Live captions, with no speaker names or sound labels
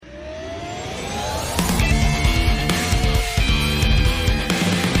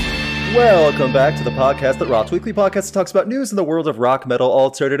Welcome back to the podcast that rocks. Weekly podcast that talks about news in the world of rock, metal,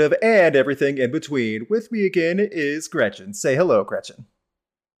 alternative, and everything in between. With me again is Gretchen. Say hello, Gretchen.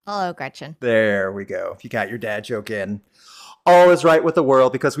 Hello, Gretchen. There we go. You got your dad joke in. All is right with the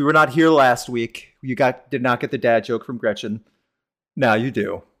world because we were not here last week. You did not get the dad joke from Gretchen. Now you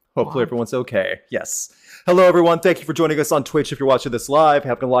do. Hopefully everyone's okay. Yes. Hello, everyone. Thank you for joining us on Twitch. If you're watching this live,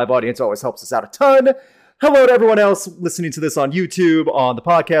 having a live audience always helps us out a ton. Hello to everyone else listening to this on YouTube, on the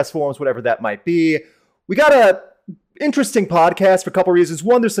podcast forums, whatever that might be. We got a interesting podcast for a couple reasons.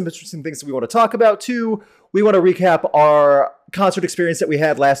 One, there's some interesting things that we want to talk about. Two, we want to recap our concert experience that we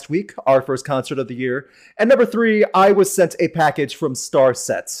had last week, our first concert of the year. And number three, I was sent a package from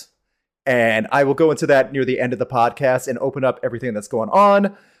Starset. And I will go into that near the end of the podcast and open up everything that's going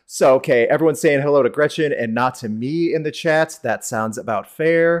on. So, okay, everyone's saying hello to Gretchen and not to me in the chat. That sounds about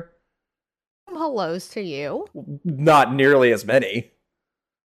fair. Hellos to you. Not nearly as many.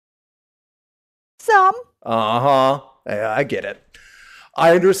 Some. Uh-huh. Yeah, I get it.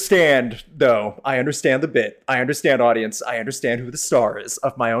 I understand, though. I understand the bit. I understand, audience. I understand who the star is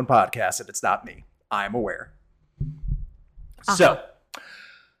of my own podcast, and it's not me. I'm aware. So,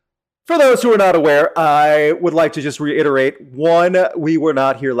 for those who are not aware, I would like to just reiterate, one, we were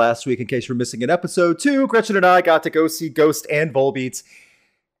not here last week in case you're missing an episode. Two, Gretchen and I got to go see Ghost and Volbeat.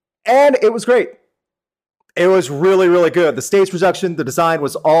 And it was great. It was really, really good. The stage production, the design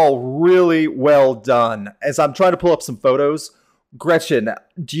was all really well done. As I'm trying to pull up some photos, Gretchen,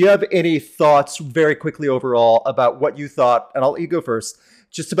 do you have any thoughts very quickly overall about what you thought, and I'll let you go first,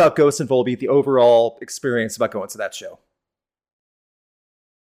 just about Ghost and Volbeat, the overall experience about going to that show?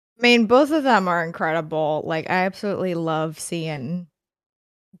 I mean, both of them are incredible. Like, I absolutely love seeing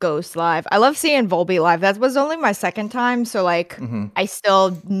Ghost live. I love seeing Volbeat live. That was only my second time, so like I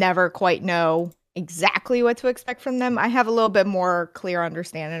still never quite know exactly what to expect from them. I have a little bit more clear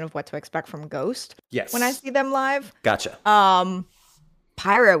understanding of what to expect from Ghost. Yes. When I see them live. Gotcha.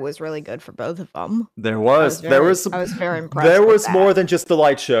 Pyro was really good for both of them. I was very impressed. There was more than just the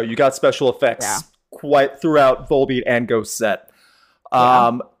light show. You got special effects quite throughout Volbeat and Ghost set.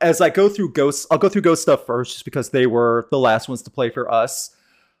 As I go through Ghost, I'll go through Ghost stuff first just because they were the last ones to play for us.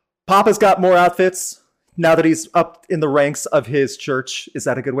 Papa's got more outfits now that he's up in the ranks of his church. Is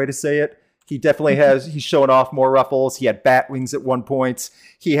that a good way to say it? He definitely has. He's showing off more ruffles. He had bat wings at one point.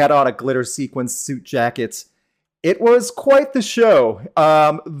 He had on a glitter sequins suit jacket. It was quite the show.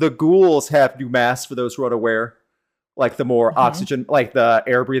 The ghouls have new masks for those who are unaware, like the more oxygen, like the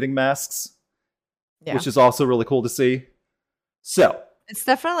air breathing masks, which is also really cool to see. So it's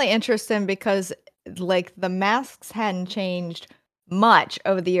definitely interesting because like the masks hadn't changed much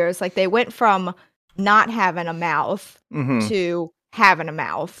over the years. Like they went from not having a mouth to having a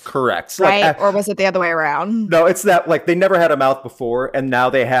mouth. Correct. Right? Like, or was it the other way around? No, it's that like they never had a mouth before and now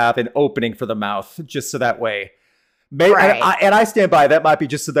they have an opening for the mouth just so that way. And I stand by that might be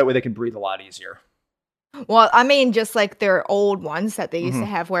just so that way they can breathe a lot easier. Well, I mean, just like their old ones that they used to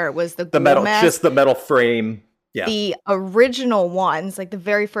have where it was the metal mask. Just the metal frame. Yeah. The original ones, like the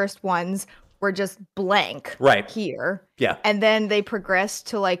very first ones, were just blank here. Yeah. And then they progressed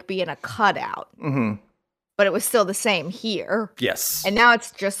to like being a cutout. But it was still the same here. Yes. And now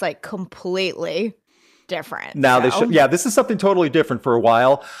it's just like completely different. Now this is something totally different for a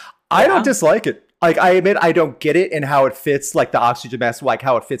while. I don't dislike it. Like, I admit I don't get it and how it fits, like the oxygen mask, like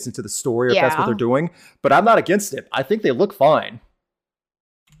how it fits into the story, if that's what they're doing. But I'm not against it. I think they look fine.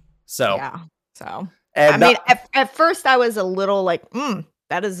 So. Yeah. So. And I mean, at first I was a little like,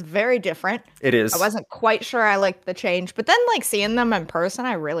 that is very different. It is. I wasn't quite sure I liked the change, but then like seeing them in person,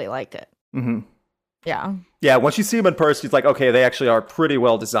 I really liked it. Yeah. Yeah, once you see them in person, it's like, okay, they actually are pretty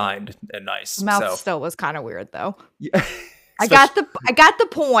well designed and nice. The mouth still was kind of weird though. Yeah. I got the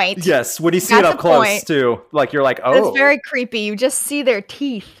point. Yes, when you see it up close too, like you're like, oh, but it's very creepy. You just see their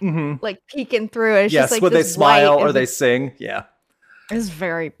teeth like peeking through. It's just like when they smile or they it's sing. Yeah, it's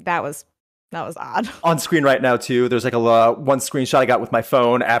very that was odd. On screen right now too. There's like a one screenshot I got with my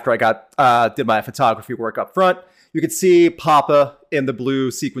phone after I did my photography work up front. You could see Papa in the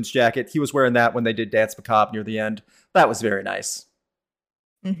blue sequins jacket. He was wearing that when they did Dance Macabre near the end. That was very nice.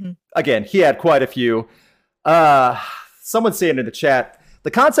 Again, he had quite a few. Someone's saying in the chat,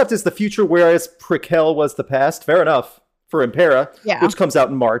 the concept is the future, whereas Prequel was the past. Fair enough for Impera, which comes out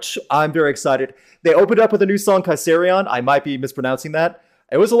in March. I'm very excited. They opened up with a new song, Kaiserion. I might be mispronouncing that.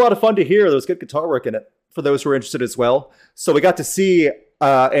 It was a lot of fun to hear. There was good guitar work in it for those who are interested as well. So we got to see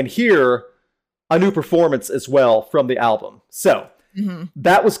and hear a new performance as well from the album. So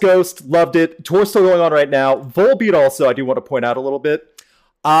that was Ghost. Loved it. Tour's still going on right now. Volbeat also, I do want to point out a little bit.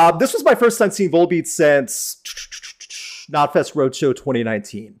 This was my first time seeing Volbeat since Knotfest Roadshow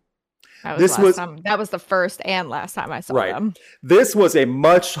 2019. That was This last was time. That was the first and last time I saw right. them. This was a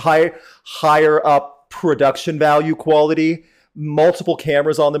much higher up production value quality. Multiple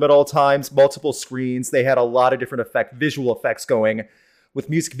cameras on them at all times, multiple screens. They had a lot of different visual effects going with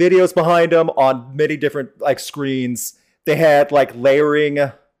music videos behind them on many different like screens. They had like layering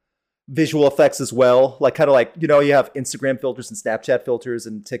visual effects as well, like kind of like, you know, you have Instagram filters and Snapchat filters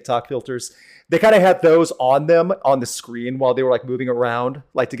and TikTok filters. They kind of had those on them on the screen while they were like moving around,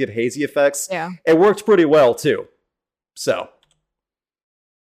 like to give hazy effects. Yeah. It worked pretty well too. So,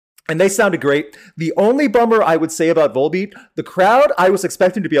 and they sounded great. The only bummer I would say about Volbeat, the crowd, I was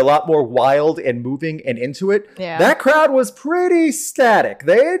expecting to be a lot more wild and moving and into it. Yeah. That crowd was pretty static.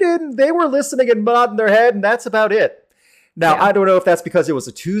 They were listening and nodding their head, and that's about it. Now, I don't know if that's because it was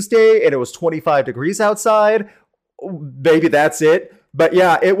a Tuesday and it was 25 degrees outside. Maybe that's it. But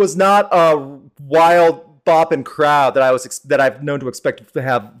yeah, it was not a wild bopping crowd that I've known to expect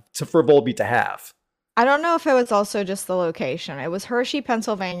for Volbeat to have. I don't know if it was also just the location. It was Hershey,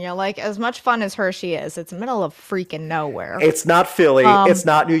 Pennsylvania. Like, as much fun as Hershey is, it's middle of freaking nowhere. It's not Philly. It's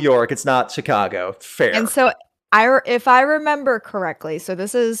not New York. It's not Chicago. Fair. And so, if I remember correctly, so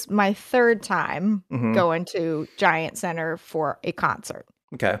this is my third time going to Giant Center for a concert.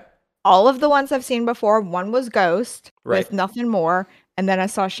 Okay. All of the ones I've seen before, one was Ghost with Nothing More, and then I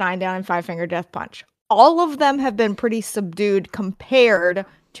saw Shinedown and Five Finger Death Punch. All of them have been pretty subdued compared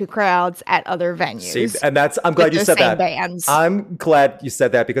to crowds at other venues. See, and I'm glad you said that. Bands. I'm glad you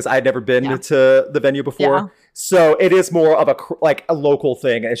said that because I'd never been to the venue before. Yeah. So it is more of a local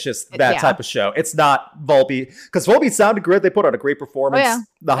thing. It's just that type of show. It's not Volbeat, because Volbeat sounded good. They put on a great performance. Oh, yeah.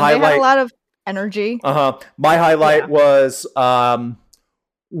 The highlight, they had a lot of energy. My highlight was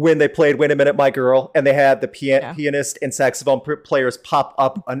when they played "Wait a Minute, My Girl," and they had the pianist and saxophone players pop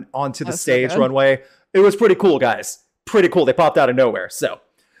up onto the stage runway. It was pretty cool, guys. Pretty cool. They popped out of nowhere. So,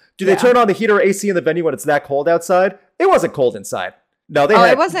 do they turn on the heat or AC in the venue when it's that cold outside? It wasn't cold inside. No,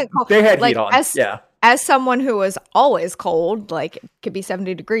 it wasn't cold. They had heat on. As someone who was always cold, like it could be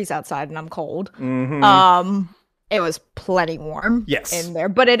 70 degrees outside and I'm cold. It was plenty warm in there.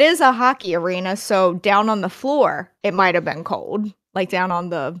 But it is a hockey arena, so down on the floor, it might have been cold. Like down on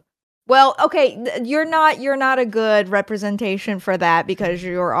the you're not a good representation for that because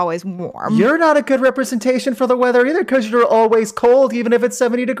you're always warm. You're not a good representation for the weather either because you're always cold, even if it's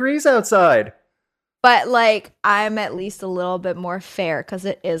 70 degrees outside. But like, I'm at least a little bit more fair because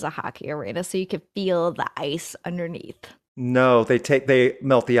it is a hockey arena, so you can feel the ice underneath. No, they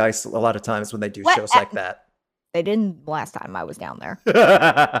melt the ice a lot of times when they do shows like that. They didn't last time I was down there.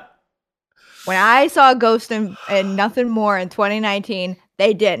 When I saw Ghost and Nothing More in 2019,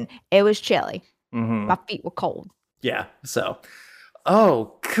 they didn't. It was chilly. My feet were cold. Yeah, so.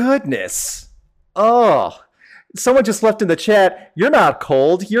 Oh, goodness. Oh, someone just left in the chat, you're not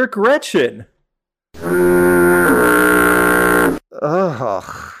cold, you're Gretchen.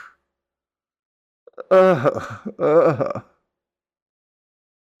 Ugh.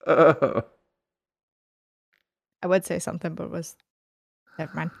 I would say something, but it was...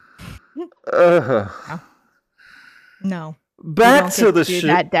 Never mind. No. Back to the show.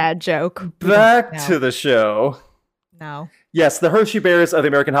 That dad joke. Back to the show. No. Yes, the Hershey Bears of the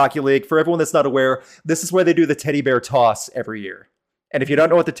American Hockey League. For everyone that's not aware, this is where they do the teddy bear toss every year. And if you don't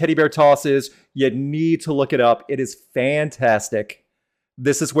know what the teddy bear toss is, you need to look it up. It is fantastic.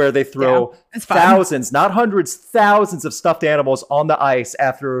 This is where they throw thousands, not hundreds, thousands of stuffed animals on the ice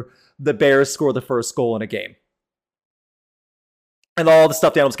after the Bears score the first goal in a game. And all the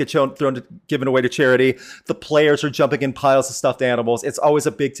stuffed animals get given away to charity. The players are jumping in piles of stuffed animals. It's always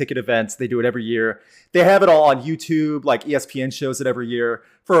a big ticket event. They do it every year. They have it all on YouTube, like ESPN shows it every year.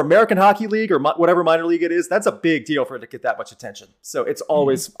 For American Hockey League or whatever minor league it is, that's a big deal for it to get that much attention. So it's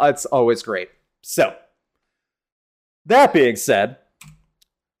always great. So that being said,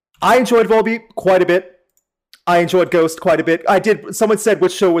 I enjoyed Volbeat quite a bit. I enjoyed Ghost quite a bit. Someone said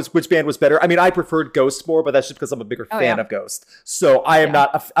which band was better. I mean, I preferred Ghost more, but that's just because I'm a bigger fan of Ghost. So I'm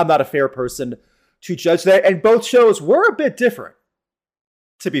not a fair person to judge that. And both shows were a bit different,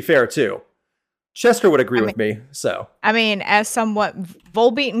 to be fair, too. Chester would agree with me. So I mean, as somewhat,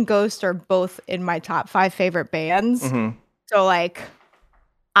 Volbeat and Ghost are both in my top 5 favorite bands. So like,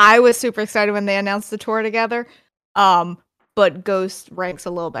 I was super excited when they announced the tour together. But Ghost ranks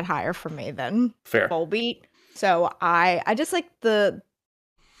a little bit higher for me than Volbeat. So I just like the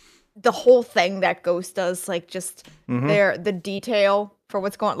whole thing that Ghost does, like just the detail for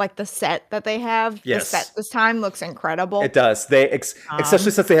what's going, like the set that they have. The set this time looks incredible. It does. They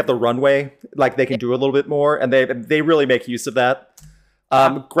especially since they have the runway, like they can do a little bit more, and they really make use of that.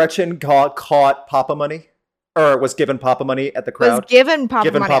 Gretchen caught Papa Money. or was given Papa money at the crowd. Was given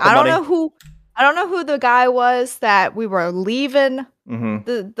Papa money. I don't know who the guy was that we were leaving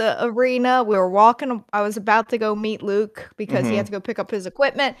the arena. We were walking. I was about to go meet Luke because he had to go pick up his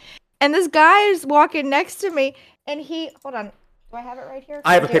equipment. And this guy is walking next to me, and hold on. Do I have it right here?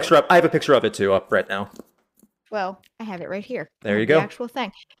 I have a picture of it too up right now. Well, I have it right here. There you go. The actual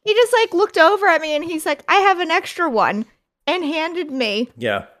thing. He just like looked over at me and he's like, I have an extra one, and handed me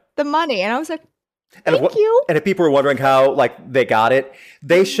the money. And I was like, thank you. And if people were wondering how like they got it,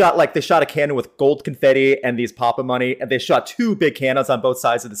 they shot a cannon with gold confetti and these Papa money, and they shot 2 big cannons on both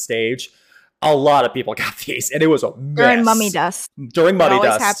sides of the stage. A lot of people got these, and it was a mess. During Mummy Dust.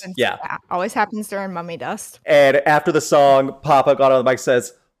 Always happens during Mummy Dust. And after the song, Papa got on the mic and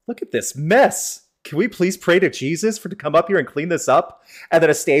says, look at this mess. Can we please pray to Jesus to come up here and clean this up? And then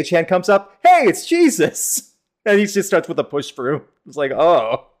a stagehand comes up. Hey, it's Jesus. And he just starts with a push through. It's like,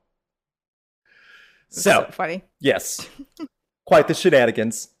 oh. So funny. Yes. Quite the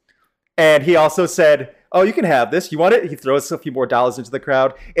shenanigans. And he also said, oh, you can have this. You want it? He throws a few more dollars into the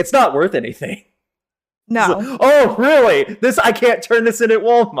crowd. It's not worth anything. No. Like, oh, really? I can't turn this in at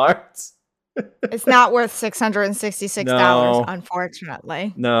Walmart. It's not worth $666,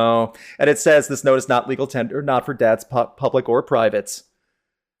 unfortunately. No. And it says this note is not legal tender, not for dads, public or private.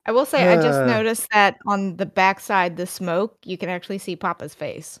 I will say, I just noticed that on the backside, the smoke, you can actually see Papa's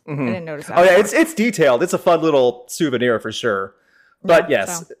face. I didn't notice that. Oh, yeah, it's detailed. It's a fun little souvenir for sure. But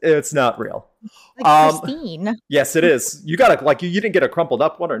it's not real. Like pristine. Yes, it is. You got you didn't get a crumpled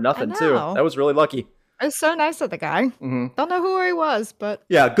up one or nothing, too. That was really lucky. It was so nice of the guy. Don't know who he was, but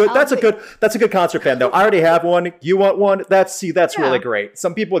yeah, good. That's a good concert fan, though. I already have one. You want one? That's really great.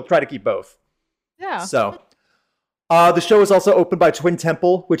 Some people would try to keep both. Yeah. So, the show is also opened by Twin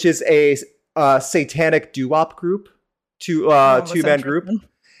Temple, which is a satanic doo-wop group, two-man group.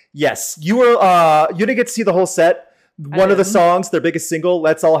 Yes, you didn't get to see the whole set. One of the songs, their biggest single,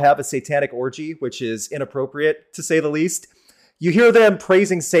 "Let's All Have a Satanic Orgy," which is inappropriate to say the least. You hear them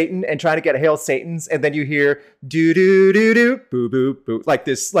praising Satan and trying to get Hail Satans, and then you hear do do do do boo boo boo like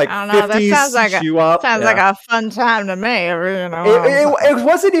this like 50s sounds like a fun time to me. You know, it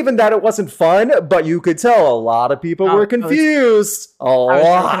wasn't even that it wasn't fun, but you could tell a lot of people were confused.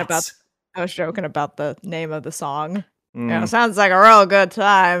 I was joking about the name of the song. You know, sounds like a real good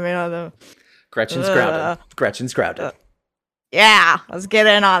time. You know, Gretchen's grounded. Yeah, let's get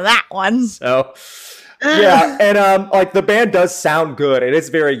in on that one. So. Yeah, and like the band does sound good, and it's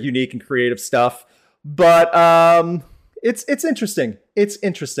very unique and creative stuff. But it's interesting. It's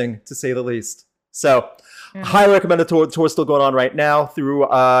interesting to say the least. So, highly recommend the tour. The tour's still going on right now through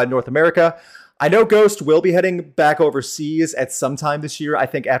North America. I know Ghost will be heading back overseas at some time this year. I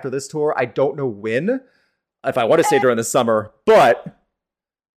think after this tour, I don't know when. If I want to say during the summer, but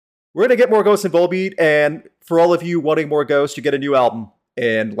we're gonna get more Ghost and Volbeat, and for all of you wanting more Ghost, you get a new album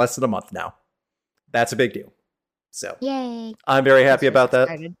in less than a month now. That's a big deal. So, yay! I'm very happy about that.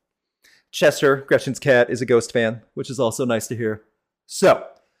 Excited. Chester, Gretchen's cat, is a Ghost fan, which is also nice to hear. So,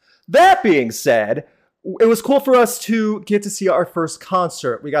 that being said, it was cool for us to get to see our first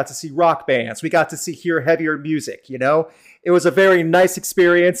concert. We got to see rock bands. We got to hear heavier music, you know? It was a very nice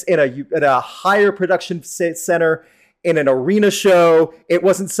experience in a higher production center, in an arena show. It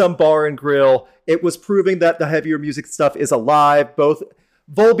wasn't some bar and grill. It was proving that the heavier music stuff is alive. Both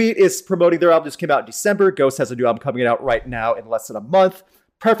Volbeat is promoting their album, just came out in December. Ghost has a new album coming out right now in less than a month.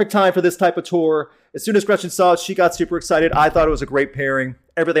 Perfect time for this type of tour. As soon as Gretchen saw it, she got super excited. I thought it was a great pairing.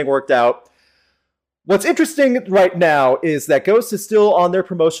 Everything worked out. What's interesting right now is that Ghost is still on their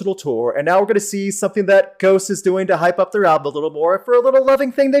promotional tour, and now we're going to see something that Ghost is doing to hype up their album a little more for a little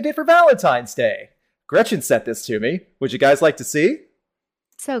loving thing they did for Valentine's Day. Gretchen sent this to me. Would you guys like to see?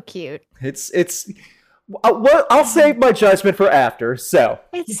 So cute. I'll save my judgment for after. So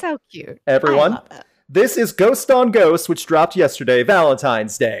it's so cute. Everyone, this is Ghost on Ghost, which dropped yesterday,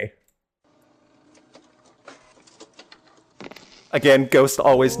 Valentine's Day. Again, Ghost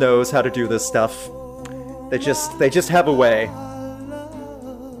always knows how to do this stuff. They just have a way.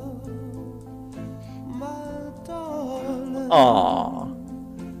 Aww.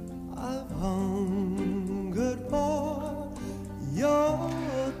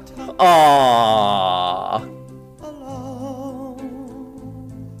 Aww.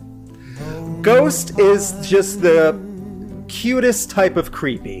 Ghost is just the cutest type of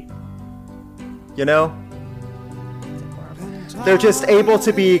creepy. You know? They're just able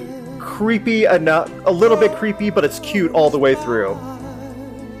to be creepy enough, a little bit creepy, but it's cute all the way through.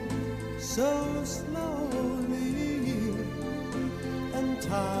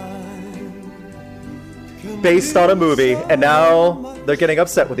 Based on a movie, and now they're getting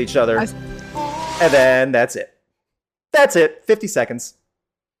upset with each other. And then that's it. That's it. 50 seconds.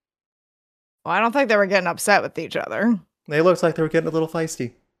 Well, I don't think they were getting upset with each other. They looked like they were getting a little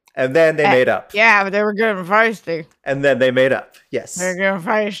feisty. And then they made up. Yeah, but they were getting feisty. And then they made up. Yes. They're getting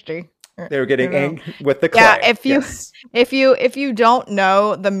feisty. They were getting angry with the clay. Yeah, if you don't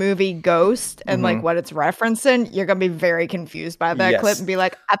know the movie Ghost and like what it's referencing, you're gonna be very confused by that clip and be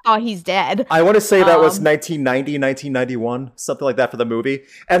like, I thought he's dead. I want to say that was 1990, 1991, something like that for the movie.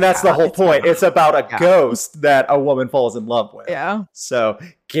 And that's the whole point. It's about a ghost that a woman falls in love with. Yeah. So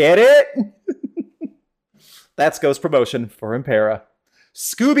get it? That's ghost promotion for Impera.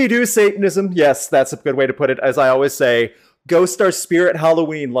 Scooby-Doo Satanism. Yes, that's a good way to put it. As I always say, ghosts are spirit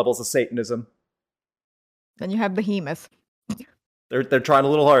Halloween levels of Satanism. Then you have Behemoth. They're trying a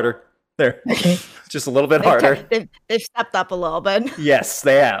little harder. They're just a little bit harder. They've stepped up a little bit. Yes,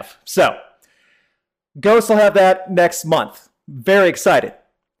 they have. So, Ghosts will have that next month. Very excited.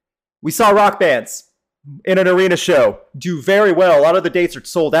 We saw rock bands in an arena show do very well. A lot of the dates are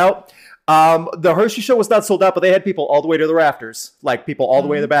sold out. The Hershey show was not sold out, but they had people all the way to the rafters, like people all the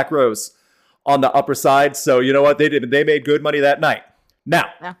way in the back rows on the upper side. So you know what they did? They made good money that night.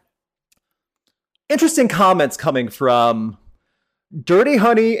 Now, interesting comments coming from Dirty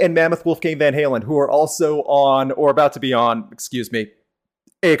Honey and Mammoth Wolfgang Van Halen, who are also on, or about to be on,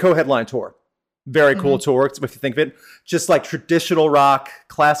 a co-headline tour. Very cool tour, if you think of it. Just like traditional rock,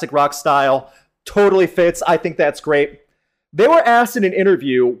 classic rock style. Totally fits. I think that's great. They were asked in an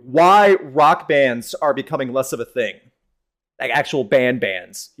interview why rock bands are becoming less of a thing. Like actual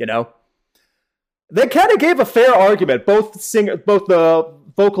bands, you know? They kind of gave a fair argument, both the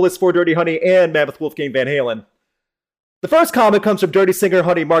vocalists for Dirty Honey and Mammoth Wolfgang Van Halen. The first comment comes from Dirty singer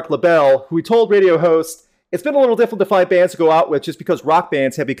Honey Mark LaBelle, who told radio host, "It's been a little difficult to find bands to go out with just because rock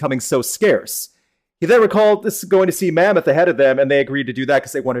bands have becoming so scarce." He then recalled going to see Mammoth ahead of them, and they agreed to do that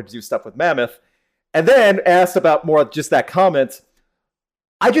because they wanted to do stuff with Mammoth. And then asked about more just that comment.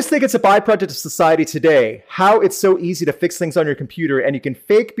 "I just think it's a byproduct of society today, how it's so easy to fix things on your computer and you can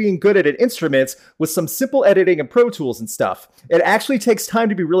fake being good at instruments with some simple editing and Pro Tools and stuff. It actually takes time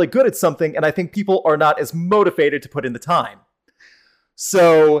to be really good at something, and I think people are not as motivated to put in the time."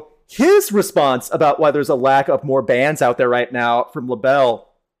 So his response about why there's a lack of more bands out there right now from LaBelle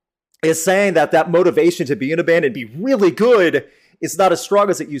is saying that motivation to be in a band and be really good is not as strong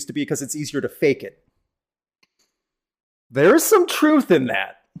as it used to be because it's easier to fake it. There's some truth in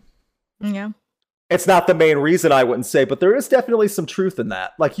that. Yeah. It's not the main reason, I wouldn't say, but there is definitely some truth in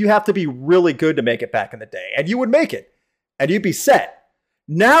that. Like, you have to be really good to make it back in the day, and you would make it, and you'd be set.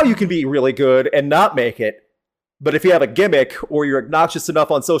 Now you can be really good and not make it, but if you have a gimmick or you're obnoxious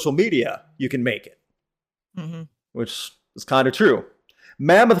enough on social media, you can make it. Which is kind of true.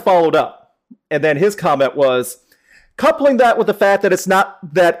 Mammoth followed up, and then his comment was, coupling that with the fact that it's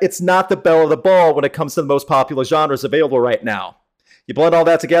not the belle of the ball when it comes to the most popular genres available right now. You blend all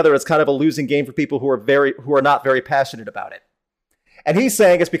that together, it's kind of a losing game for people who are not very passionate about it. And he's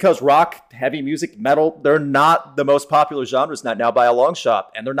saying it's because rock, heavy music, metal, they're not the most popular genres now by a long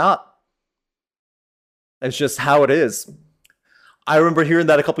shot, and they're not. It's just how it is. I remember hearing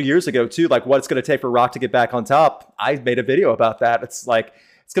that a couple years ago too, like what it's going to take for rock to get back on top. I made a video about that. It's like,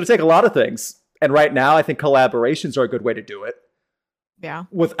 it's going to take a lot of things. And right now, I think collaborations are a good way to do it. Yeah.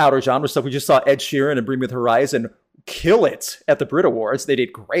 With outer genre stuff. We just saw Ed Sheeran and Bring Me the Horizon kill it at the Brit Awards. They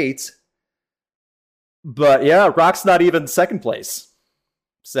did great. But yeah, rock's not even second place.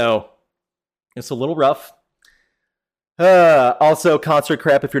 So it's a little rough. Also, Concert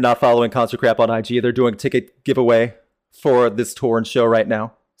Crap, if you're not following Concert Crap on IG, they're doing a ticket giveaway for this tour and show right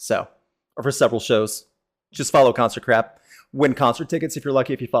now. So, or for several shows. Just follow Concert Crap. Win concert tickets if you're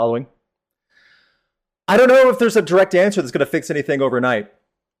lucky, if you're following. I don't know if there's a direct answer that's going to fix anything overnight.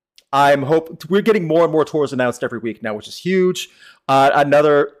 We're getting more and more tours announced every week now, which is huge. We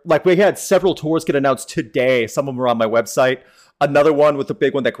had several tours get announced today. Some of them are on my website. Another one with the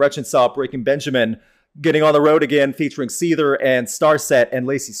big one that Gretchen saw, Breaking Benjamin, getting on the road again, featuring Seether and Starset and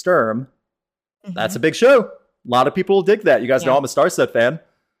Lacey Sturm. That's a big show. A lot of people will dig that. You guys know I'm a Starset fan.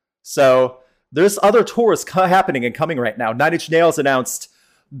 So there's other tours happening and coming right now. Nine Inch Nails announced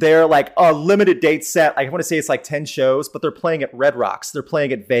they're like a limited date set. I want to say it's like 10 shows, but they're playing at Red Rocks. They're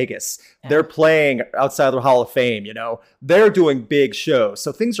playing at Vegas. Yeah. They're playing outside the Hall of Fame, you know. They're doing big shows.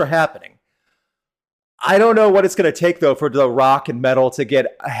 So things are happening. I don't know what it's going to take, though, for the rock and metal to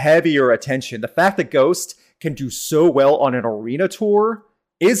get heavier attention. The fact that Ghost can do so well on an arena tour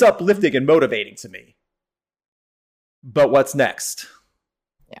is uplifting and motivating to me. But what's next?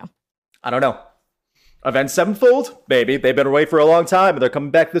 Yeah. I don't know. Avenged Sevenfold, maybe. They've been away for a long time, and they're coming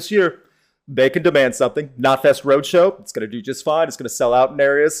back this year. They can demand something. Knotfest Roadshow, it's going to do just fine. It's going to sell out in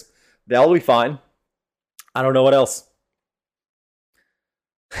areas. They'll be fine. I don't know what else.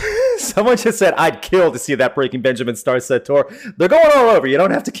 Someone just said, I'd kill to see that Breaking Benjamin Starset tour. They're going all over. You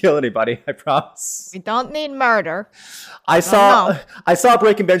don't have to kill anybody, I promise. We don't need murder. I saw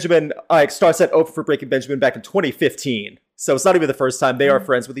Breaking Benjamin, Starset open for Breaking Benjamin back in 2015. So it's not even the first time. They are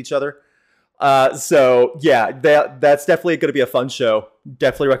friends with each other. So yeah, that's definitely going to be a fun show.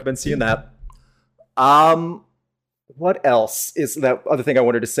 Definitely recommend seeing that. What else is that other thing I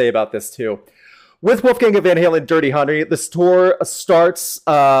wanted to say about this too? With Wolfgang Van Halen, Dirty Honey, this tour starts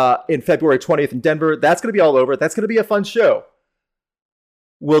in February 20th in Denver. That's going to be all over. That's going to be a fun show.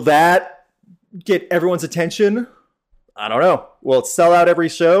 Will that get everyone's attention? I don't know. Will it sell out every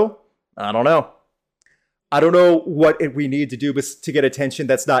show? I don't know. I don't know what we need to do to get attention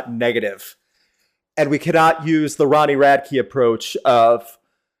that's not negative. And we cannot use the Ronnie Radke approach of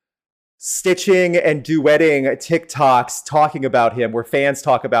stitching and duetting TikToks talking about him, where fans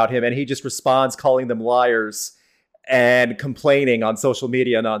talk about him, and he just responds calling them liars and complaining on social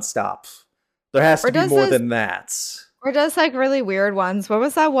media nonstop. There has to be more than that. Or does like really weird ones. What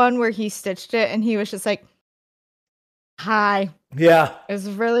was that one where he stitched it and he was just like, hi. Yeah. It was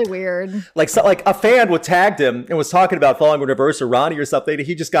really weird. Like a fan would tagged him and was talking about following in reverse or Ronnie or something.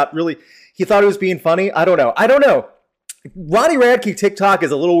 He just got really, he thought he was being funny. I don't know. Ronnie Radke TikTok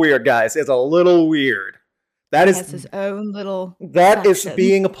is a little weird, guys. It's a little weird. That is his own little That section. Is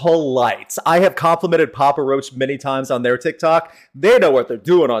being polite. I have complimented Papa Roach many times on their TikTok. They know what they're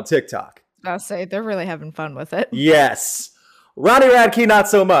doing on TikTok. I'll say they're really having fun with it. Yes. Ronnie Radke, not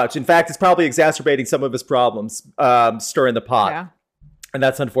so much. In fact, it's probably exacerbating some of his problems, stirring the pot. Yeah. And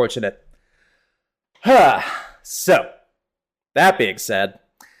that's unfortunate. So, that being said,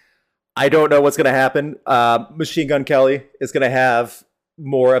 I don't know what's going to happen. Machine Gun Kelly is going to have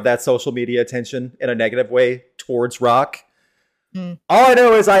more of that social media attention in a negative way towards rock. All I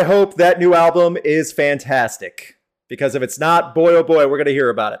know is I hope that new album is fantastic. Because if it's not, boy, oh boy, we're going to hear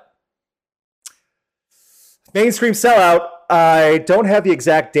about it. Mainstream Sellout, I don't have the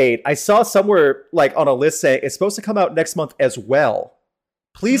exact date. I saw somewhere like on a list saying it's supposed to come out next month as well.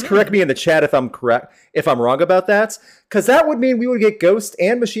 Please correct me in the chat if I'm wrong about that, because that would mean we would get Ghost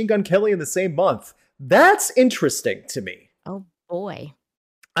and Machine Gun Kelly in the same month. That's interesting to me. Oh boy.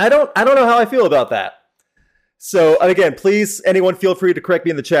 I don't know how I feel about that. So again, please, anyone feel free to correct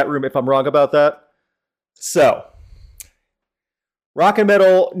me in the chat room if I'm wrong about that. So, rock and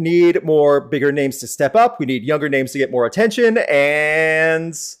metal need more bigger names to step up. We need younger names to get more attention,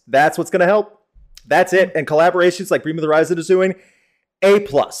 and that's what's going to help. That's it. And collaborations like Bring Me the Horizon is doing, A+.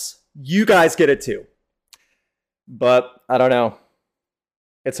 You guys get it too. But I don't know.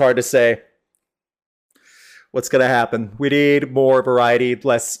 It's hard to say what's going to happen. We need more variety,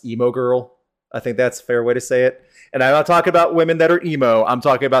 less emo girl. I think that's a fair way to say it. And I'm not talking about women that are emo. I'm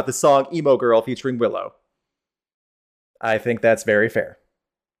talking about the song Emo Girl featuring Willow. I think that's very fair.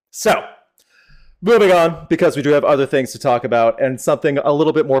 So, moving on, because we do have other things to talk about and something a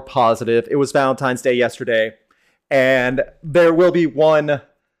little bit more positive. It was Valentine's Day yesterday, and there will be one.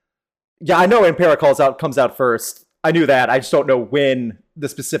 Yeah, I know Impera comes out first. I knew that. I just don't know when the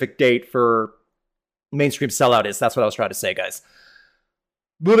specific date for Mainstream Sellout is. That's what I was trying to say, guys.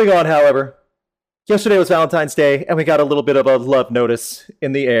 Moving on, however, yesterday was Valentine's Day, and we got a little bit of a love notice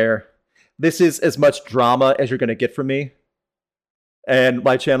in the air. This is as much drama as you're going to get from me and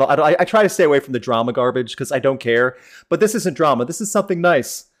my channel. I try to stay away from the drama garbage because I don't care. But this isn't drama. This is something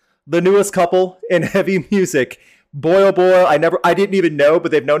nice. The newest couple in heavy music. Boy, oh boy, I didn't even know,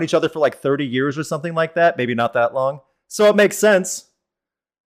 but they've known each other for like 30 years or something like that. Maybe not that long. So it makes sense.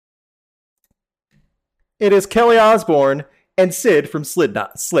 It is Kelly Osbourne and Sid from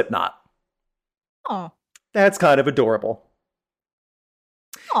Slipknot. Oh. That's kind of adorable.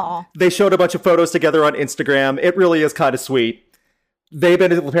 Aww. They showed a bunch of photos together on Instagram. It really is kind of sweet. They've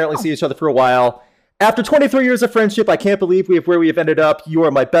been apparently see each other for a while. After 23 years of friendship, I can't believe where we have ended up. You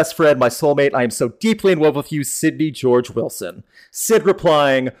are my best friend, my soulmate. I am so deeply in love with you, Sydney George Wilson. Sid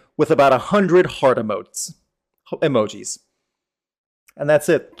replying with about 100 heart emojis. And that's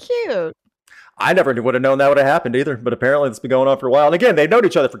it. Cute. I never would have known that would have happened either, but apparently it's been going on for a while. And again, they've known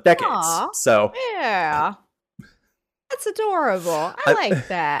each other for decades. Aww. So yeah. That's adorable. I like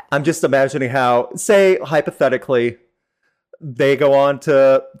that. I'm just imagining how, say, hypothetically, they go on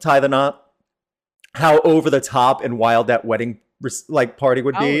to tie the knot, how over the top and wild that wedding party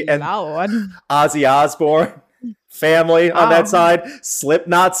would be. And Lord. Ozzy Osbourne, family on that side,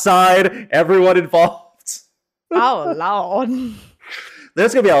 Slipknot side, everyone involved. Oh, Lord.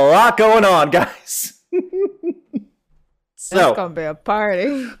 There's going to be a lot going on, guys. It's gonna be a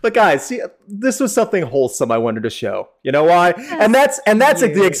party. But guys, see, this was something wholesome I wanted to show. You know why? And that's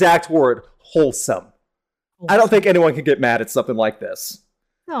the exact word, wholesome. I don't think anyone can get mad at something like this.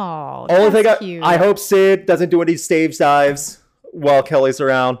 Oh, Only that's thing cute. I hope Sid doesn't do any stage dives while Kelly's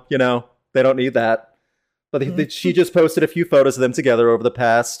around. You know, they don't need that. But she just posted a few photos of them together over the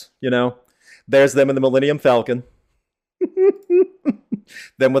past, you know. There's them in the Millennium Falcon.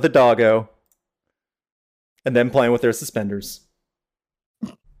 Them with a doggo. And them playing with their suspenders.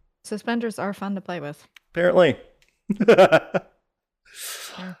 Suspenders are fun to play with. Apparently.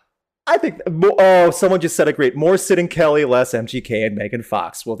 I think, someone just said it great. More Sid and Kelly, less MGK and Megan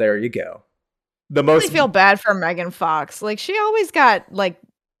Fox. Well, there you go. I really feel bad for Megan Fox. Like, she always got, like,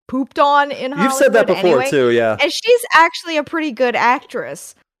 pooped on in Hollywood. You've said that before, anyway. too, yeah. And she's actually a pretty good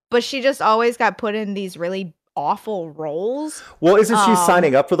actress. But she just always got put in these really awful roles. Well, isn't she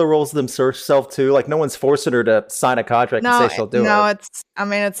signing up for the roles themselves, too? Like, no one's forcing her to sign a contract and say she'll do it. No,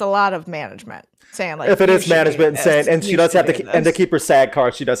 it's a lot of management. Saying, like, if it is management and saying, and she does have to, and to keep her SAG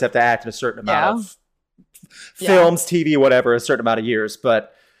card, she does have to act in a certain amount of films, TV, whatever, a certain amount of years.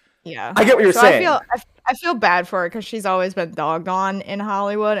 But yeah, I get what you're saying. I feel bad for her because she's always been dogged on in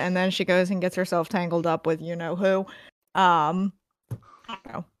Hollywood, and then she goes and gets herself tangled up with you know who. I don't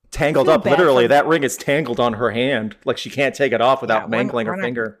know. Tangled up, literally. That ring is tangled on her hand, like she can't take it off without mangling her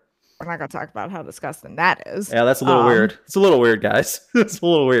finger. We're not gonna talk about how disgusting that is. Yeah, that's a little weird. It's a little weird, guys. It's a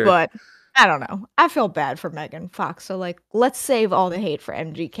little weird. But I don't know. I feel bad for Megan Fox. So, like, let's save all the hate for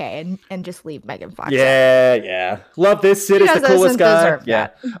MGK and just leave Megan Fox. Yeah. Love this. Sid is the coolest guy.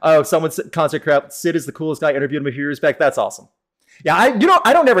 Yeah. That. Oh, someone's concert crowd. Sid is the coolest guy. Interviewed him a few years back. That's awesome. Yeah, I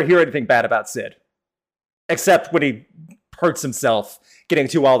don't ever hear anything bad about Sid, except when he hurts himself getting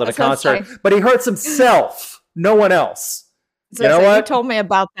too wild at a concert. But he hurts himself. No one else. So, you know what? You told me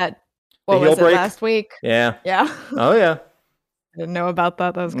about that. What was it, last week? Yeah. Yeah. Oh, yeah. I didn't know about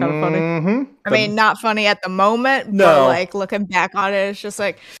that. That was kind of funny. I mean, not funny at the moment, but like looking back on it, it's just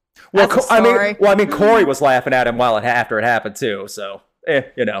like, well, I mean, Corey was laughing at him after it happened too. So,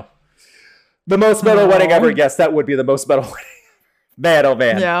 you know, the most metal wedding ever. Yes, that would be the most metal wedding. Man, oh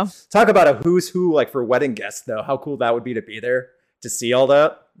man. Yeah. Talk about a who's who, like for wedding guests though. How cool that would be to be there to see all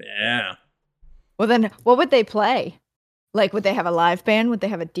that. Yeah. Well, then what would they play? Like, would they have a live band? Would they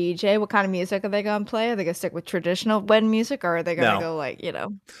have a DJ? What kind of music are they going to play? Are they going to stick with traditional wedding music, or are they going to go, like, you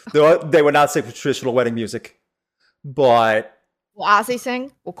know? They would not stick with traditional wedding music. But... Will Ozzy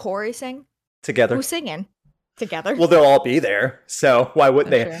sing? Will Corey sing? Together. Who's singing? Together? Well, they'll all be there. So why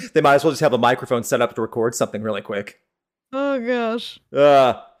wouldn't they? True. They might as well just have a microphone set up to record something really quick. Oh, gosh.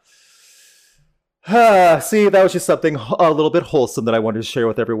 See, that was just something a little bit wholesome that I wanted to share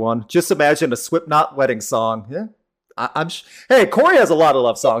with everyone. Just imagine a Slipknot wedding song. Yeah. Hey, Corey has a lot of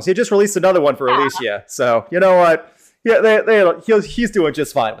love songs. He just released another one for Alicia. So, you know what? Yeah, he's doing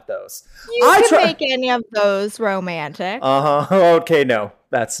just fine with those. You can make any of those romantic. Okay, no.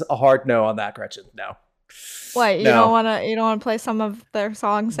 That's a hard no on that, Gretchen. No. What, you don't want to play some of their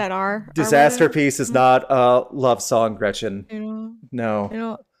songs that are Disaster Piece is not a love song, Gretchen.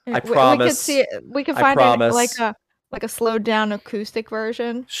 No. I promise. We could find it like a slowed down acoustic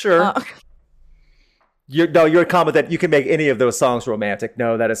version. Sure. Your comment that you can make any of those songs romantic.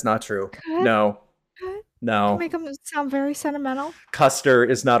 No, that is not true. No. Make them sound very sentimental. Custer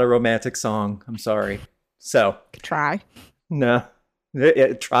is not a romantic song. I'm sorry. So try. No.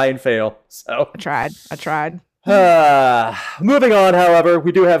 Try and fail. So I tried. Moving on, however,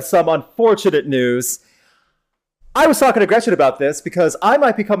 we do have some unfortunate news. I was talking to Gretchen about this because I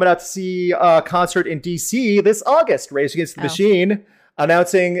might be coming out to see a concert in DC this August, Rage Against the Machine,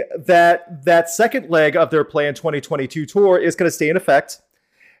 announcing that second leg of their planned 2022 tour is going to stay in effect,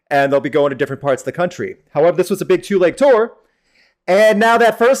 and they'll be going to different parts of the country. However, this was a big 2-leg tour, and now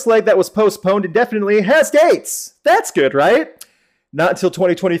that first leg that was postponed indefinitely has dates. That's good, right? Not until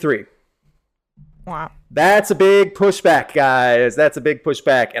 2023. Wow. That's a big pushback, guys. That's a big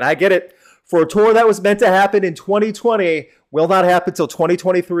pushback, and I get it. For a tour that was meant to happen in 2020, will not happen until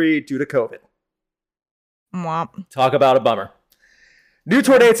 2023 due to COVID. Wow. Talk about a bummer. New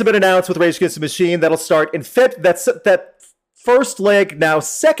tour dates have been announced with Rage Against the Machine. That'll start in that first leg, now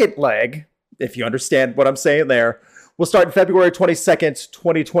second leg, if you understand what I'm saying there, will start in February 22nd,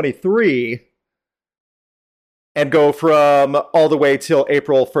 2023, and go from all the way till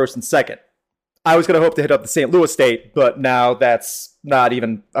April 1st and 2nd. I was going to hope to hit up the St. Louis date, but now that's not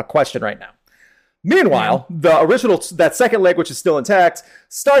even a question right now. Meanwhile, that second leg, which is still intact,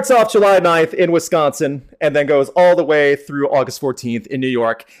 starts off July 9th in Wisconsin and then goes all the way through August 14th in New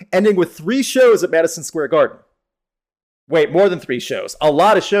York, ending with 3 shows at Madison Square Garden. Wait, more than 3 shows. A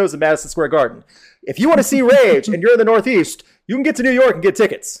lot of shows at Madison Square Garden. If you want to see Rage and you're in the Northeast, you can get to New York and get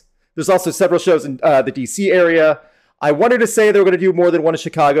tickets. There's also several shows in the DC area. I wanted to say they were going to do more than one in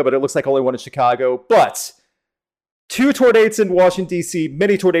Chicago, but it looks like only one in Chicago. But 2 tour dates in Washington, D.C.,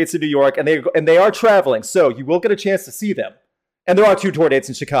 many tour dates in New York, and they are traveling, so you will get a chance to see them. And there are 2 tour dates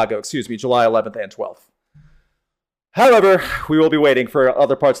in Chicago, July 11th and 12th. However, we will be waiting for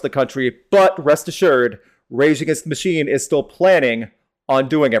other parts of the country, but rest assured, Rage Against the Machine is still planning on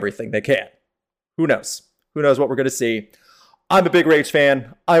doing everything they can. Who knows? Who knows what we're going to see? I'm a big Rage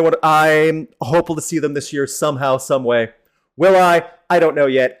fan. I'm hopeful to see them this year somehow, some way. Will I? I don't know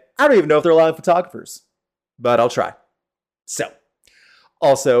yet. I don't even know if they're allowing photographers, but I'll try. So,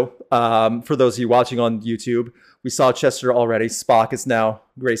 also, for those of you watching on YouTube, we saw Chester already. Spock is now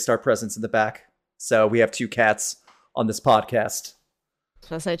Grey Star presence in the back. So we have 2 cats on this podcast.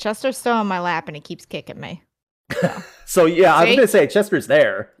 So I say Chester's still on my lap and he keeps kicking me. So yeah, I was going to say Chester's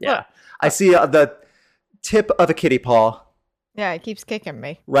there. Yeah. Look. I see the tip of a kitty paw. Yeah, it keeps kicking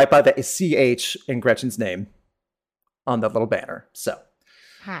me. Right by the CH in Gretchen's name on that little banner. So.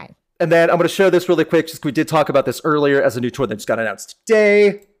 Hi. And then I'm going to share this really quick, just we did talk about this earlier as a new tour that just got announced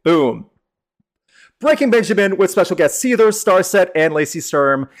today. Boom. Breaking Benjamin with special guests Seether, Starset, and Lacey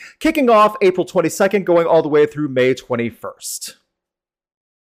Sturm, kicking off April 22nd, going all the way through May 21st.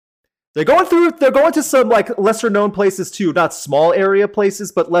 They're going to some like lesser known places too, not small area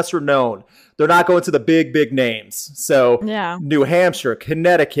places, but lesser known. They're not going to the big names. So yeah. New Hampshire,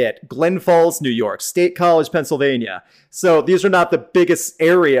 Connecticut, Glen Falls, New York, State College, Pennsylvania. So these are not the biggest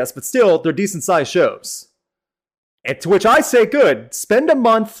areas, but still they're decent sized shows. And to which I say good. Spend a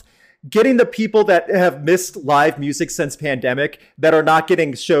month getting the people that have missed live music since pandemic that are not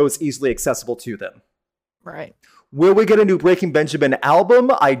getting shows easily accessible to them. Right. Will we get a new Breaking Benjamin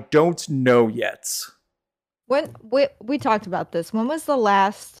album? I don't know yet. When we talked about this, when was the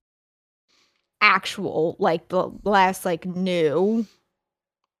last actual, like the last like new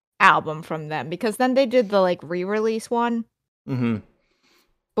album from them? Because then they did the like re-release one. Mm-hmm.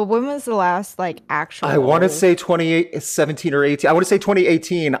 But when was the last like actual? I want to say 2017 or 18. I want to say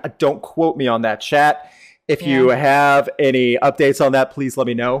 2018. Don't quote me on that, chat. If you have any updates on that, please let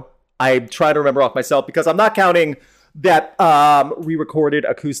me know. I try to remember off myself because I'm not counting that re-recorded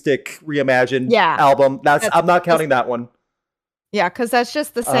acoustic reimagined album. I'm not counting that one. Yeah, because that's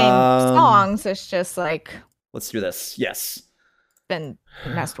just the same songs. It's just like let's do this. Yes, been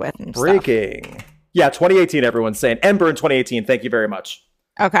messed with and breaking. Stuff. Yeah, 2018. Everyone's saying Ember in 2018. Thank you very much.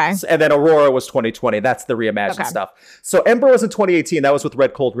 Okay. And then Aurora was 2020. That's the reimagined stuff. So Ember was in 2018. That was with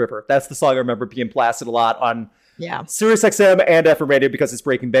Red Cold River. That's the song I remember being blasted a lot on Sirius XM and FM radio because it's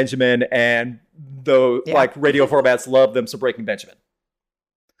Breaking Benjamin, and the like radio formats love them. So Breaking Benjamin.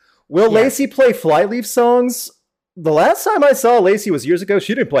 Will Lacey play Flyleaf songs? The last time I saw Lacey was years ago.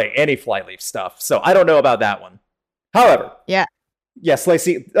 She didn't play any Flyleaf stuff, so I don't know about that one. However, yes,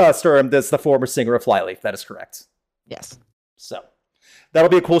 Lacey Sturm is the former singer of Flyleaf. That is correct. Yes. So that'll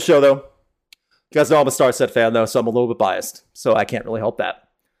be a cool show, though. You guys know I'm a Starset fan, though, so I'm a little bit biased, so I can't really help that.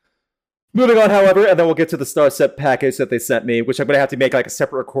 Moving on, however, and then we'll get to the Starset package that they sent me, which I'm going to have to make like a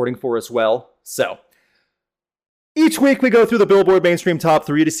separate recording for as well. So, each week we go through the Billboard Mainstream Top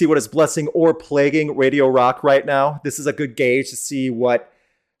 3 to see what is blessing or plaguing radio rock right now. This is a good gauge to see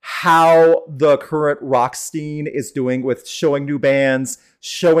how the current rock scene is doing with showing new bands,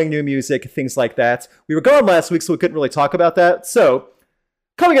 showing new music, things like that. We were gone last week, so we couldn't really talk about that. So,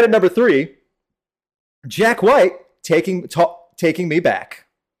 coming in at number 3, Jack White, Taking Me Back.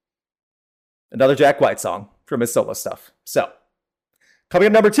 Another Jack White song from his solo stuff. So, coming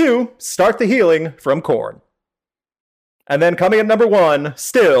in number 2, Start the Healing from Korn. And then coming in number 1,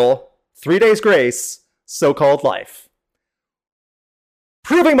 still, 3 Days Grace, So-Called Life.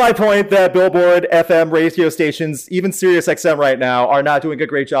 Proving my point that Billboard, FM, radio stations, even Sirius XM right now are not doing a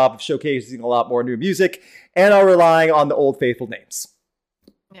great job of showcasing a lot more new music and are relying on the old faithful names.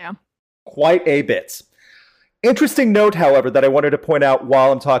 Yeah. Quite a bit. Interesting note, however, that I wanted to point out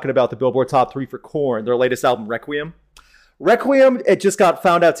while I'm talking about the Billboard Top 3 for Korn, their latest album, Requiem. Requiem, it just got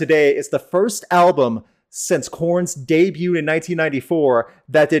found out today, is the first album since Korn's debut in 1994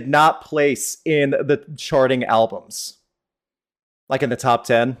 that did not place in the charting albums. Like in the top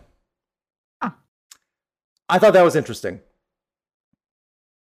 10. Huh. I thought that was interesting.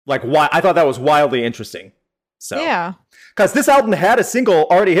 I thought that was wildly interesting. So, yeah. Because this album had a single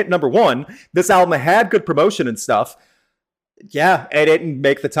already hit number 1. This album had good promotion and stuff. Yeah, it didn't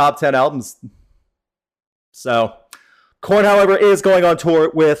make the top 10 albums. So, Korn, however, is going on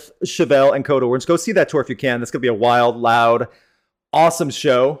tour with Chevelle and Code Orange. Go see that tour if you can. That's going to be a wild, loud, awesome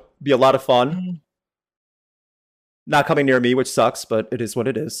show. Be a lot of fun. Mm-hmm. Not coming near me, which sucks, but it is what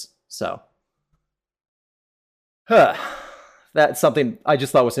it is. So, That's something I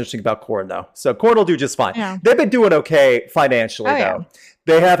just thought was interesting about Corn, though. So Corn will do just fine. Yeah. They've been doing okay financially, Oh, yeah. though.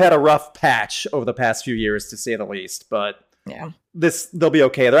 They have had a rough patch over the past few years, to say the least. But Yeah. they'll be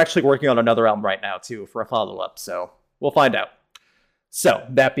okay. They're actually working on another album right now, too, for a follow-up. So we'll find out. So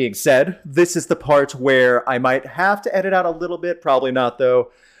that being said, this is the part where I might have to edit out a little bit. Probably not,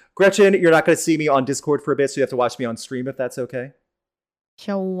 though. Gretchen, you're not going to see me on Discord for a bit, so you have to watch me on stream if that's okay.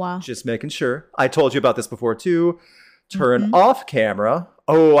 Sure. Just making sure. I told you about this before, too. Turn off camera.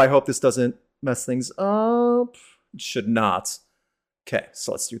 Oh, I hope this doesn't mess things up. It should not. Okay,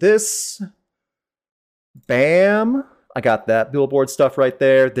 so let's do this. Bam. I got that billboard stuff right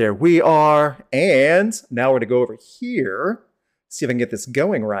there. There we are. And now we're going to go over here. See if I can get this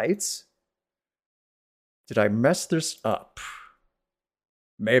going right. Did I mess this up?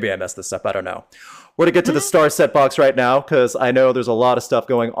 Maybe I messed this up. I don't know. We're going to get to the Starset box right now because I know there's a lot of stuff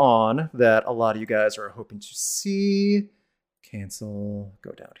going on that a lot of you guys are hoping to see. Cancel.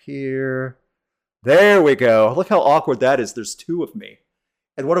 Go down here. There we go. Look how awkward that is. There's two of me.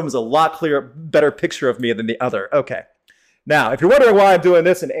 And one of them is a lot clearer, better picture of me than the other. Okay. Now, if you're wondering why I'm doing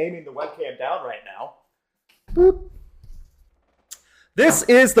this and aiming the webcam down right now, boop. This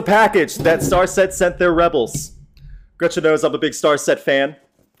is the package that Starset sent their rebels. Gretchen knows I'm a big Starset fan.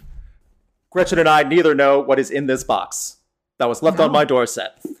 Gretchen and I neither know what is in this box that was left on my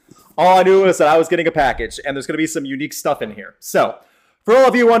doorstep. All I knew was that I was getting a package, and there's going to be some unique stuff in here. So, for all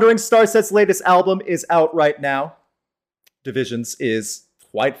of you wondering, Starset's latest album is out right now. Divisions is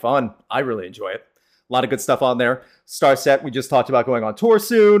quite fun. I really enjoy it. A lot of good stuff on there. Starset, we just talked about going on tour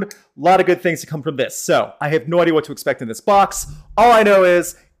soon. A lot of good things to come from this. So, I have no idea what to expect in this box. All I know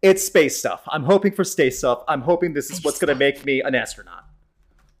is it's space stuff. I'm hoping for space stuff. I'm hoping this is what's going to make me an astronaut.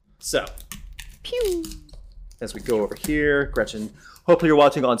 So, pew. As we go over here, Gretchen, hopefully you're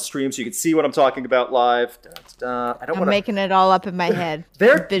watching on stream so you can see what I'm talking about live. I'm making it all up in my head.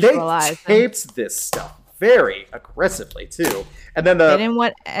 They taped this stuff very aggressively, too. And then they didn't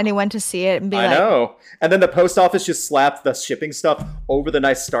want anyone to see it and be like... I know. And then the post office just slapped the shipping stuff over the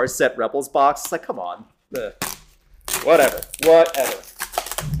nice Starset Rebels box. It's like, come on. Whatever.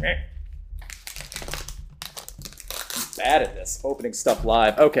 Bad at this. Opening stuff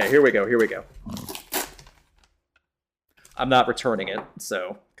live. Okay, here we go. I'm not returning it,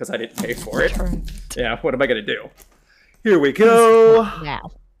 so, because I didn't pay for it. Yeah, what am I going to do? Here we go.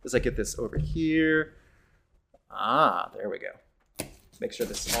 Now. As I get this over here. There we go. Make sure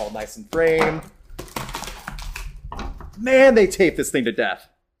this is all nice and framed. Man, they taped this thing to death.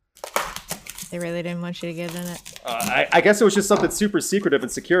 They really didn't want you to get in it. I guess it was just something super secretive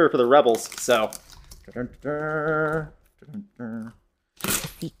and secure for the rebels, so.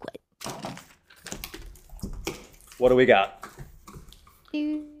 Secret. What do we got?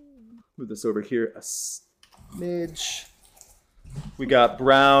 Move this over here a smidge. We got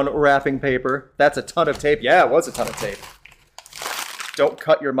brown wrapping paper. That's a ton of tape. Yeah, it was a ton of tape. Don't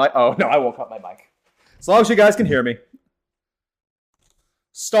cut your mic. Oh, no, I won't cut my mic. As long as you guys can hear me.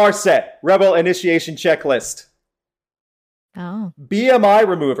 Starset, Rebel Initiation Checklist. Oh. BMI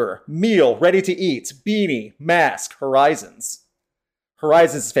remover, meal, ready to eat, beanie, mask, horizons.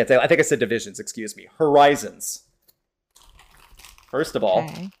 Horizons is fantastic. I think I said divisions, excuse me. Horizons. First of all,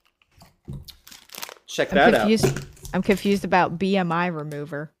 check that out. I'm confused about BMI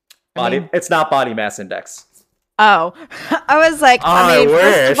remover. It's not body mass index. Oh, I was like, I wish.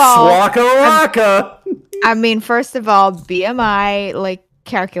 First of all, waka waka. First of all, BMI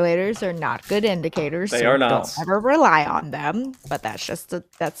calculators are not good indicators. They are not. Don't ever rely on them. But that's an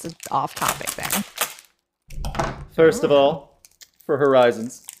off topic there. First of all, for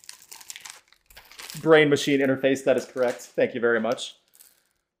Horizons. Brain machine interface, that is correct. Thank you very much.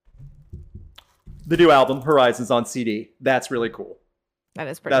 The new album, Horizons, on CD. That's really cool. That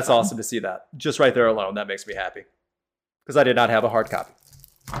is pretty That's fun. awesome to see that. Just right there alone, that makes me happy. Because I did not have a hard copy.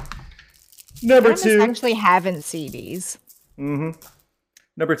 Number two. Actually having CDs.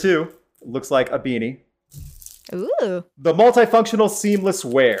 Number two, looks like a beanie. Ooh. The multifunctional seamless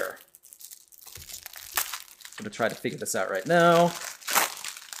wear. I'm going to try to figure this out right now.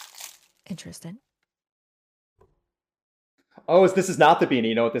 Interesting. Oh, this is not the beanie.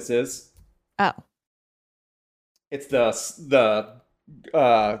 You know what this is? Oh. It's the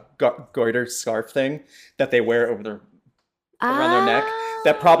goiter scarf thing that they wear over around their neck.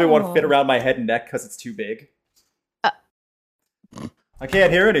 That probably won't fit around my head and neck because it's too big. I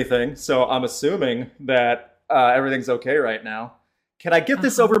can't hear anything, so I'm assuming that everything's okay right now. Can I get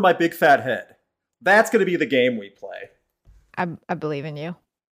this over my big fat head? That's going to be the game we play. I believe in you.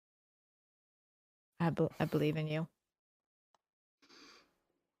 I believe in you.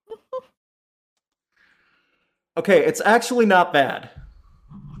 Okay, it's actually not bad.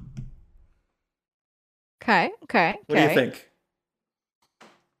 Okay. What do you think?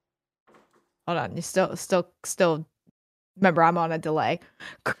 Hold on. You still. Remember, I'm on a delay.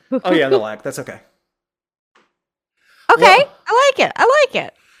 Oh yeah, the lag. That's okay. Okay, Well, I like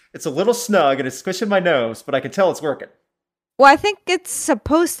it. it's a little snug and it's squishing my nose, but I can tell it's working. Well, I think it's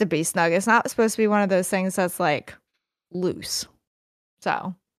supposed to be snug. It's not supposed to be one of those things that's like loose.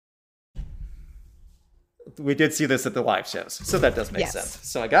 So we did see this at the live shows, so that does make Yes. sense.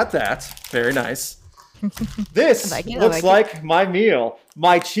 So I got that. Very nice. This I looks like like my meal.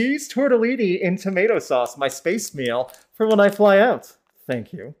 My cheese tortellini in tomato sauce, my space meal for when I fly out.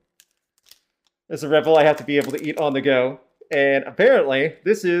 Thank you. As a rebel, I have to be able to eat on the go. And apparently,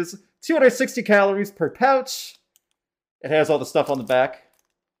 this is 260 calories per pouch. It has all the stuff on the back.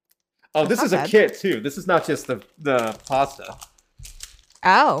 Oh, That's this is not a bad. kit, too. This is not just the pasta.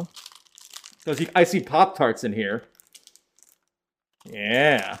 Oh, Because I see Pop-Tarts in here.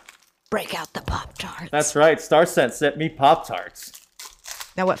 Yeah. break out the Pop-Tarts. That's right. Starset sent me Pop-Tarts.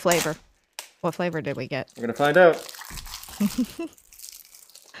 Now what flavor? What flavor did we get? We're going to find out.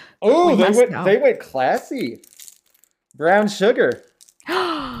 Oh, they went classy. Brown sugar.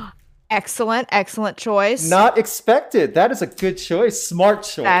 Excellent choice. Not expected. That is a good choice. Smart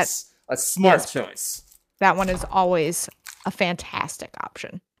choice. A smart choice. That one is always a fantastic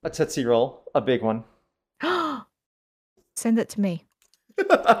option. A Tootsie Roll. A big one. Send it to me.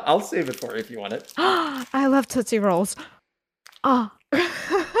 I'll save it for you if you want it. I love Tootsie Rolls. Oh.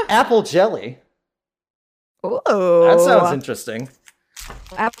 Apple jelly. Ooh. That sounds interesting.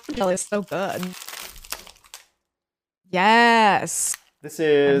 Apple jelly is so good. Yes. This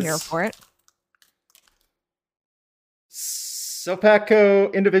is... I'm here for it.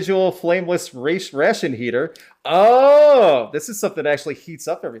 Sopaco individual flameless ration heater. Oh, this is something that actually heats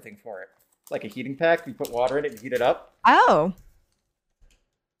up everything for it. Like a heating pack. You put water in it and heat it up. Oh.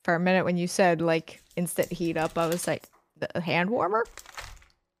 For a minute when you said like instant heat up, I was like, the hand warmer?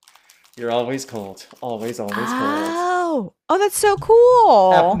 You're always cold. Always cold. Oh, that's so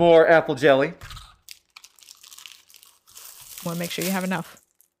cool. More apple jelly. Want to make sure you have enough.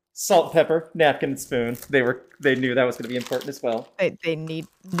 Salt, pepper, napkin, and spoon. They knew that was going to be important as well. They knew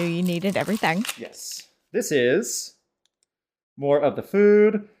you needed everything. Yes. This is more of the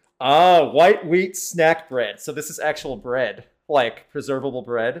food. White wheat snack bread. So this is actual bread, like preservable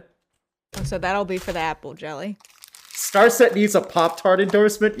bread. So that'll be for the apple jelly. Starset needs a Pop-Tart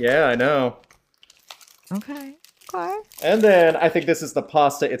endorsement. Yeah, I know. Okay. And then I think this is the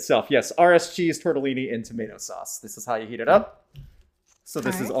pasta itself. Yes, RS cheese, tortellini, and tomato sauce. This is how you heat it up. So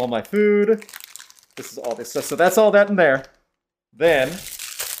this is all my food. This is all this stuff. So that's all that in there. Then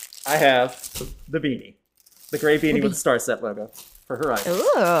I have the beanie. The gray beanie with the Starset logo for Horizon.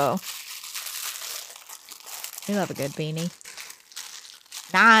 Ooh. We love a good beanie.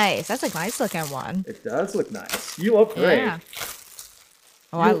 Nice. That's a nice looking one. It does look nice. You love gray. Yeah.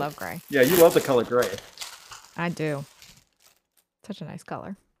 Oh, I love gray. Yeah, you love the color gray. I do. Such a nice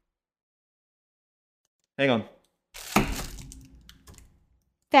color. Hang on.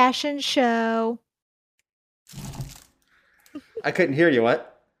 Fashion show. I couldn't hear you.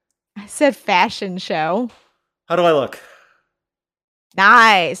 What? I said fashion show. How do I look?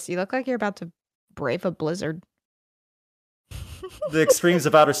 Nice. You look like you're about to brave a blizzard. The extremes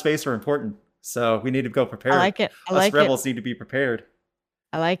of outer space are important, so we need to go prepared. I like it. Us rebels need to be prepared.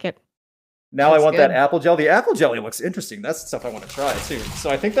 I like it. Now Looks I want good. that apple jelly. The apple jelly looks interesting. That's the stuff I want to try too. So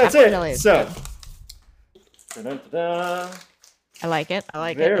I think that's Apple jelly it. is So, good. da-da-da-da. I like it. I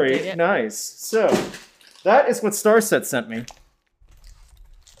like it. Very I dig it. nice. So that is what Starset sent me,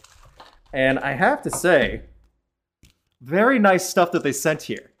 and I have to say, very nice stuff that they sent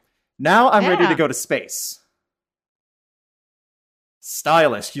here. Now I'm ready to go to space.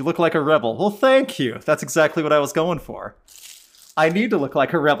 Stylish. You look like a rebel. Well, thank you. That's exactly what I was going for. I need to look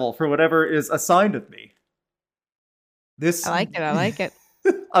like a rebel for whatever is assigned of me. This. I like it. I like it.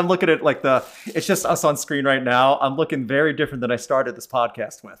 I'm looking at like it's just us on screen right now. I'm looking very different than I started this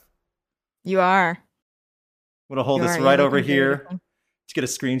podcast with. You are. I'm going to hold You this are. right You're over looking very here. different. To get a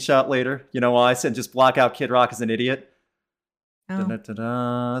screenshot later. You know why I said just block out Kid Rock as an idiot? Oh.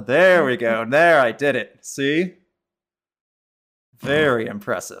 Da-da-da-da. There we go. There, I did it. See? Very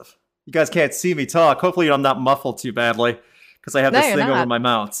impressive. You guys can't see me talk. Hopefully I'm not muffled too badly because I have this thing over my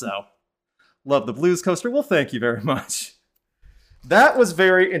mouth. So, love the Blues Coaster. Well, thank you very much. That was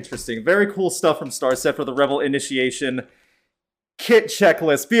very interesting. Very cool stuff from Starset for the Rebel Initiation. Kit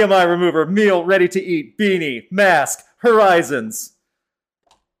checklist, BMI remover, meal ready to eat, beanie, mask, horizons.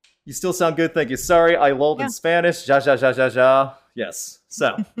 You still sound good, thank you. Sorry, I lulled in Spanish. Ja, ja, ja, ja, ja. Yes.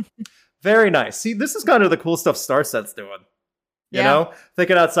 So, Very nice. See, this is kind of the cool stuff Starset's doing. You know?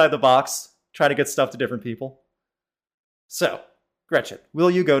 Thinking outside the box, trying to get stuff to different people. So, Gretchen, will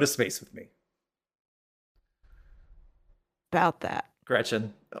you go to space with me? About that.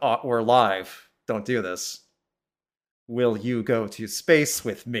 Gretchen, we're live. Don't do this. Will you go to space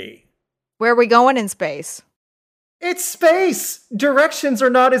with me? Where are we going in space? It's space! Directions are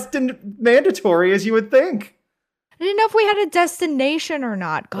not as mandatory as you would think. I didn't know if we had a destination or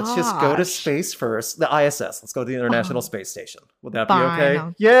not. Gosh. Let's just go to space first. The ISS. Let's go to the International Space Station. Would that be Fine, okay?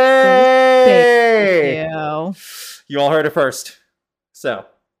 I'll Yay! You all heard it first. So,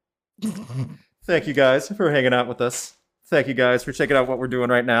 thank you guys for hanging out with us. Thank you guys for checking out what we're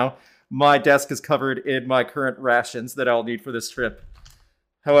doing right now. My desk is covered in my current rations that I'll need for this trip.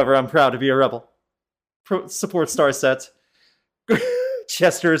 However, I'm proud to be a rebel. Support Starset.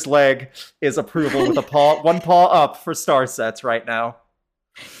 Chester's leg is approval with one paw up for Starset right now.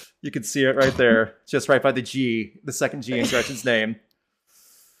 You can see it right there, just right by the G, the second G in Gretchen's name.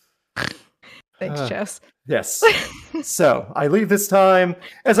 Thanks, Chess. Yes. So, I leave this time,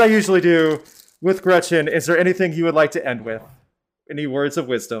 as I usually do, with Gretchen. Is there anything you would like to end with? Any words of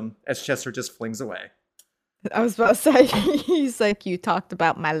wisdom, as Chester just flings away? I was about to say, he's like, you talked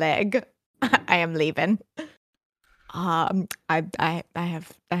about my leg. I am leaving. I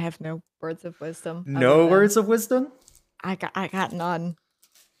have no words of wisdom. No words of wisdom? I got none.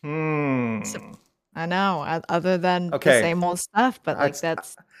 So, I know, other than the same old stuff, but like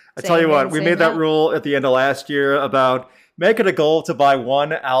that's. I tell you what, we made that rule at the end of last year about make it a goal to buy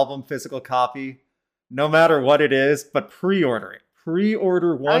one album physical copy, no matter what it is, but pre-order it.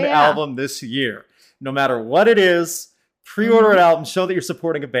 Pre-order one album this year, no matter what it is. Pre-order an album, show that you're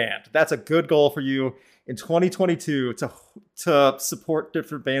supporting a band. That's a good goal for you in 2022 to support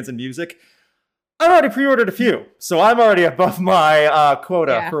different bands and music. I've already pre-ordered a few, so I'm already above my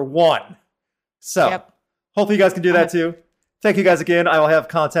quota for one. So hopefully you guys can do that too. Thank you guys again. I will have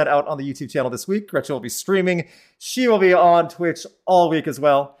content out on the YouTube channel this week. Gretchen will be streaming. She will be on Twitch all week as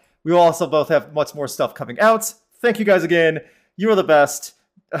well. We will also both have much more stuff coming out. Thank you guys again. You are the best.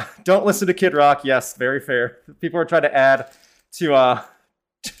 Don't listen to Kid Rock. Yes, very fair. People are trying to add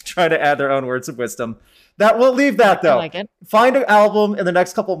their own words of wisdom. We'll leave that though. I like it. Find an album in the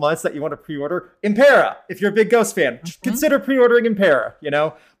next couple months that you want to pre-order. Impera, if you're a big Ghost fan, consider pre-ordering Impera. You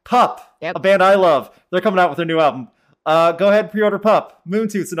know, Pup, a band I love. They're coming out with their new album. Go ahead and pre-order Pup.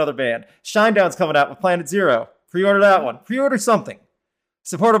 Moontooth's another band. Shinedown's coming out with Planet Zero. Pre-order that one. Pre-order something.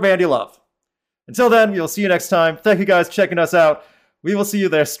 Support a band you love. Until then, we'll see you next time. Thank you guys for checking us out. We will see you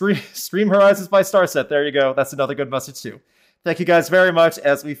there. Stream Horizons by Starset. There you go. That's another good message too. Thank you guys very much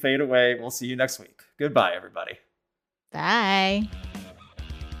as we fade away. We'll see you next week. Goodbye, everybody. Bye.